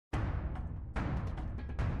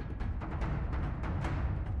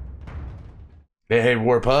Hey,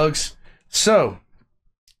 War Pugs. So,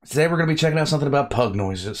 today we're going to be checking out something about pug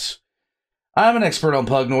noises. I'm an expert on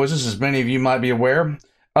pug noises, as many of you might be aware.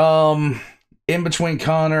 In between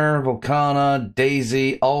Connor, Volcana,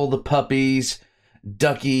 Daisy, all the puppies,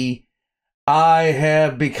 Ducky, I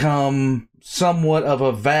have become somewhat of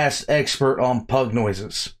a vast expert on pug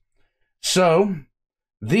noises. So,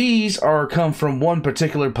 these come from one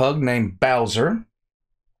particular pug named Bowser.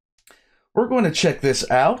 We're going to check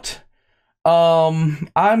this out. I'm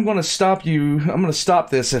going to stop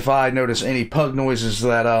this if I notice any pug noises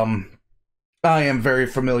that, I am very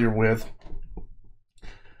familiar with.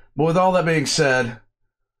 But with all that being said,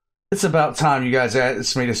 it's about time you guys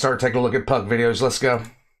asked me to start taking a look at pug videos. Let's go.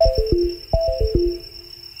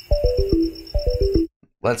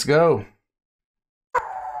 Let's go.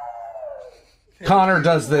 Connor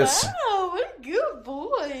does this. Wow, what a good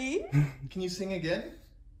boy. Can you sing again?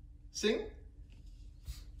 Sing?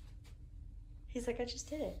 He's like, I just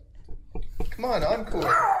did it. Come on, encore.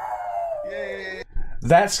 Yay.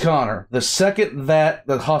 That's Connor. The second that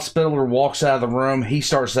the hospitaler walks out of the room, he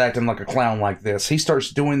starts acting like a clown like this. He starts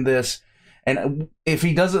doing this, and if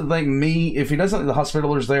he doesn't think the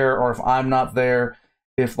hospitaler's there, or if I'm not there,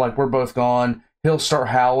 if like we're both gone, he'll start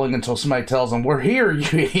howling until somebody tells him, "We're here,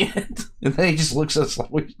 you idiot!" And then he just looks at us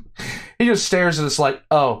like he just stares at us like,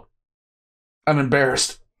 "Oh, I'm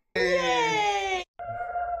embarrassed." Yay!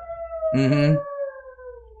 Mm-hmm.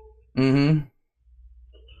 Mm-hmm.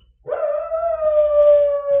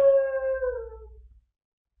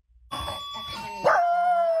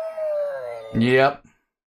 Yep.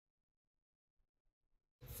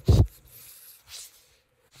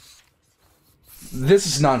 This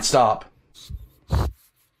is nonstop.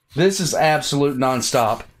 This is absolute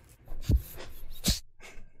nonstop.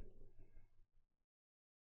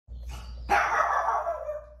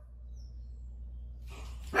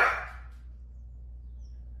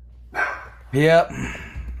 Yep.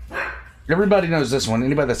 Everybody knows this one.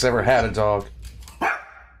 Anybody that's ever had a dog.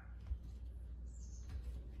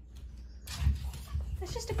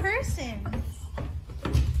 That's just a person.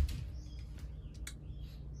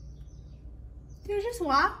 You're just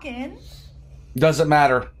walking. Doesn't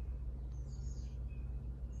matter.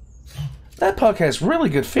 That pug has really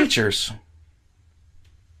good features.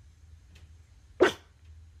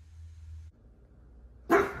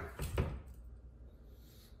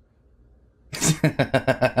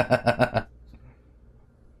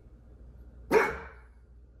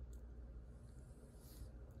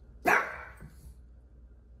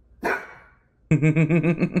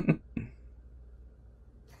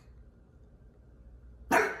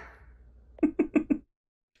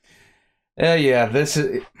 Yeah, this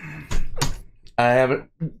is... I haven't...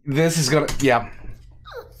 This is gonna... Yeah.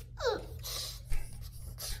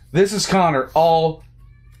 This is Connor.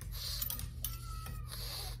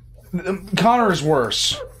 Connor is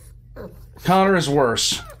worse. Connor is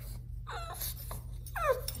worse.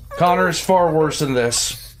 Connor is far worse than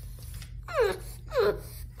this.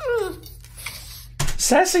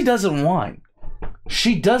 Sassy doesn't whine.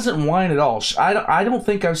 She doesn't whine at all. I don't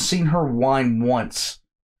think I've seen her whine once.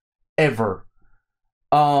 Ever.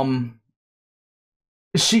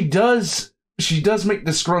 She does make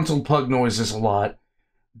disgruntled pug noises a lot,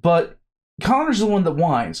 but Connor's the one that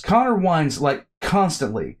whines. Connor whines like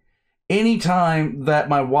constantly. Anytime that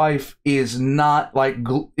my wife is not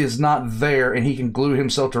there and he can glue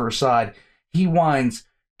himself to her side, he whines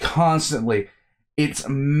constantly. It's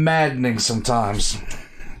maddening sometimes.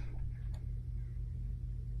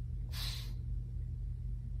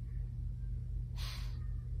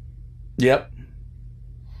 Yep.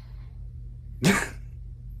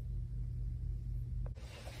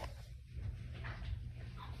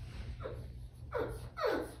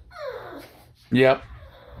 Yep.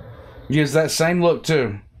 Gives that same look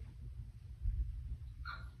too.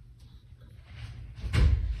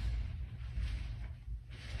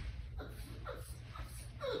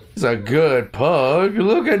 It's a good pug.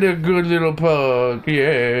 Look at the good little pug.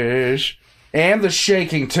 Yes. And the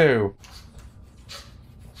shaking too.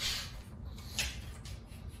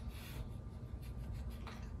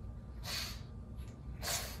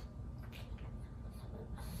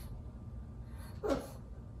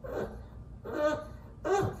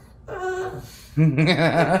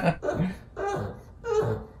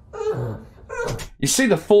 You see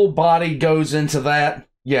the full body goes into that?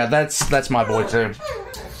 Yeah, that's my boy too.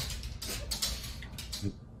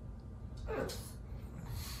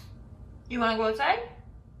 You want to go outside?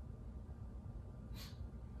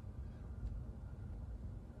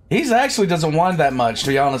 He's actually doesn't whine that much, to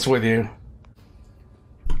be honest with you.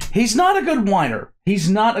 He's not a good whiner. He's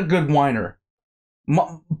not a good whiner.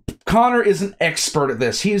 Connor is an expert at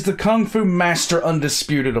this. He is the Kung Fu master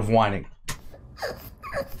undisputed of whining.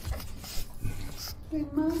 Hey,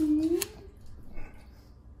 mommy.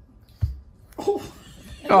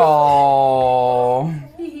 Oh.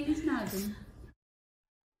 He's nothing.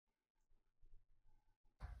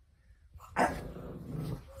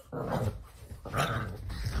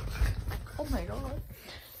 Oh my god.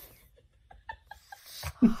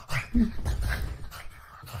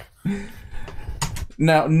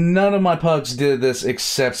 Now, none of my pugs did this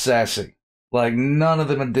except Sassy. Like, none of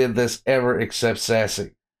them did this ever except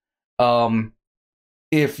Sassy.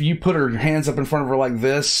 If you put her hands up in front of her like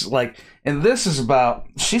this, and this is about,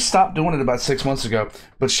 she stopped doing it about 6 months ago,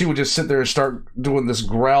 but she would just sit there and start doing this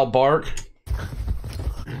growl bark.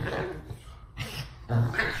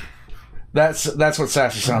 That's what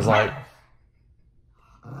Sassy sounds like.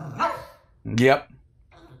 Yep.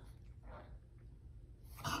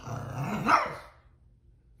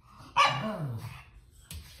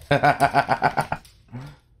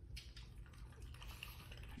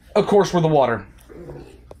 Of course, we're the water.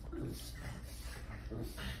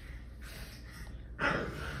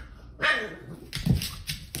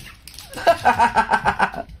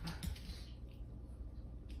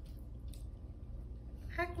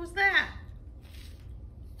 Heck was that?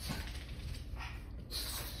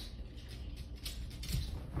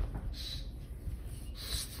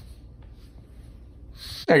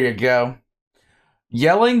 There you go.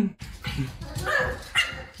 Yelling?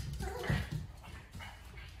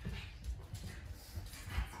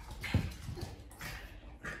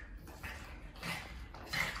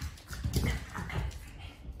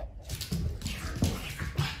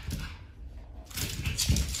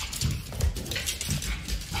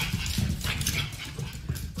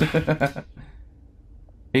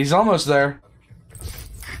 He's almost there.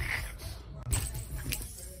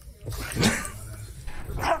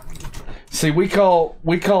 See, we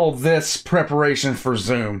call this preparation for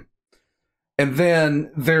Zoom. And then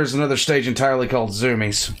there's another stage entirely called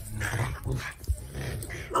Zoomies.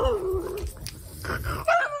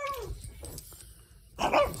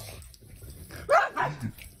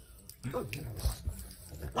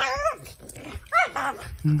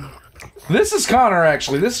 This is Connor,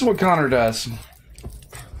 actually. This is what Connor does.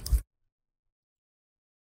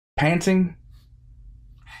 Panting.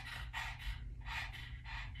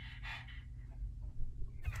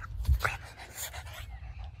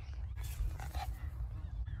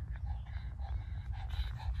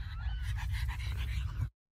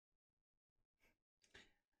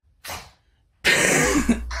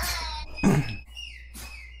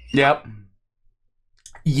 Yep.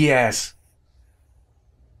 Yes.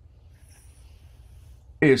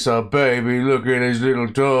 It's a baby. Look at his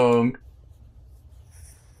little tongue.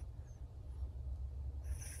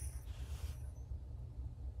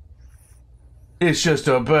 It's just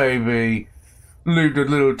a baby. Leave the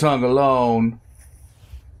little tongue alone.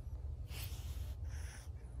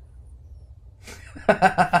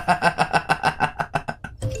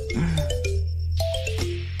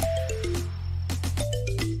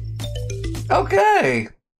 Okay.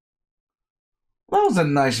 That was a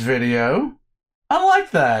nice video. I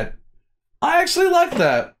like that. I actually like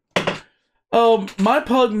that. My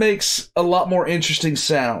pug makes a lot more interesting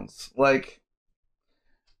sounds. Like,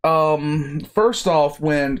 first off,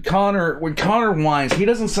 when Connor whines, he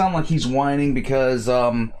doesn't sound like he's whining because,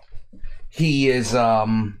 he is,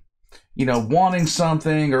 you know, wanting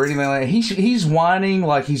something or anything like that. He's whining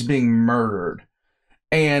like he's being murdered.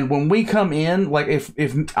 And when we come in, like, if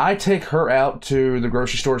I take her out to the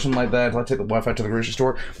grocery store or something like that, if I take the wife out to the grocery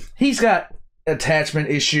store, he's got attachment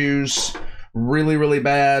issues really, really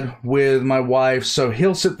bad with my wife. So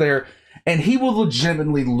he'll sit there and he will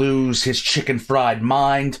legitimately lose his chicken fried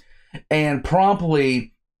mind and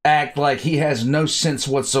promptly act like he has no sense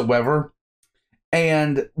whatsoever.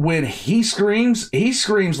 And when he screams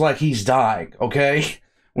like he's dying, okay?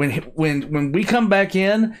 When we come back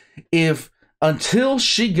in, until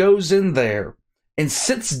she goes in there and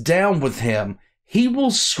sits down with him, he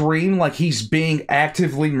will scream like he's being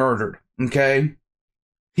actively murdered, okay?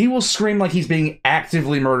 He will scream like he's being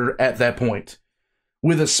actively murdered at that point.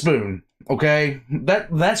 With a spoon, okay?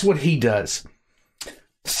 That's what he does.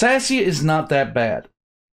 Sassy is not that bad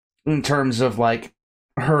in terms of, like,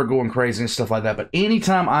 her going crazy and stuff like that. But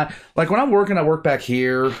anytime when I'm working, I work back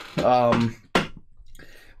here. When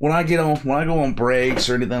I go on breaks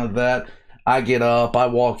or anything like that, I get up, I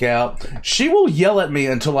walk out. She will yell at me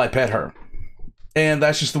until I pet her. And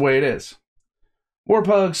that's just the way it is. War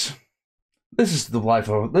pugs, this is the life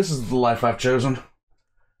I've chosen.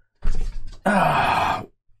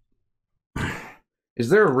 Is Is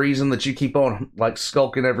there a reason that you keep on, like,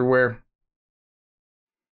 skulking everywhere?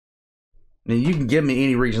 I mean, you can give me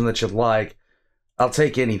any reason that you'd like. I'll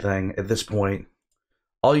take anything at this point.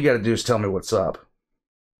 All you got to do is tell me what's up.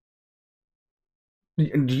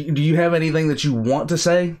 Do you have anything that you want to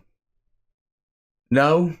say?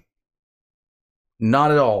 No? Not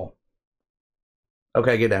at all.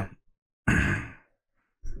 Okay, get down.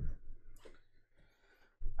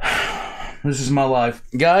 This is my life.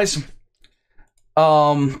 Guys,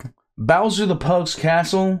 Bowser the Pug's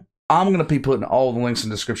Castle, I'm going to be putting all the links in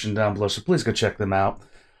the description down below, so please go check them out.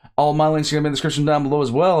 All my links are going to be in the description down below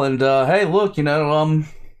as well, and hey, look, you know,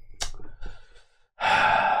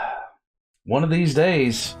 one of these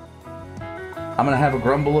days, I'm going to have a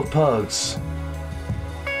grumble of pugs.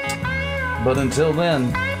 But until then,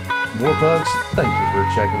 more pugs, thank you for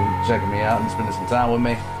checking me out and spending some time with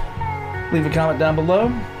me. Leave a comment down below,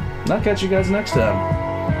 and I'll catch you guys next time.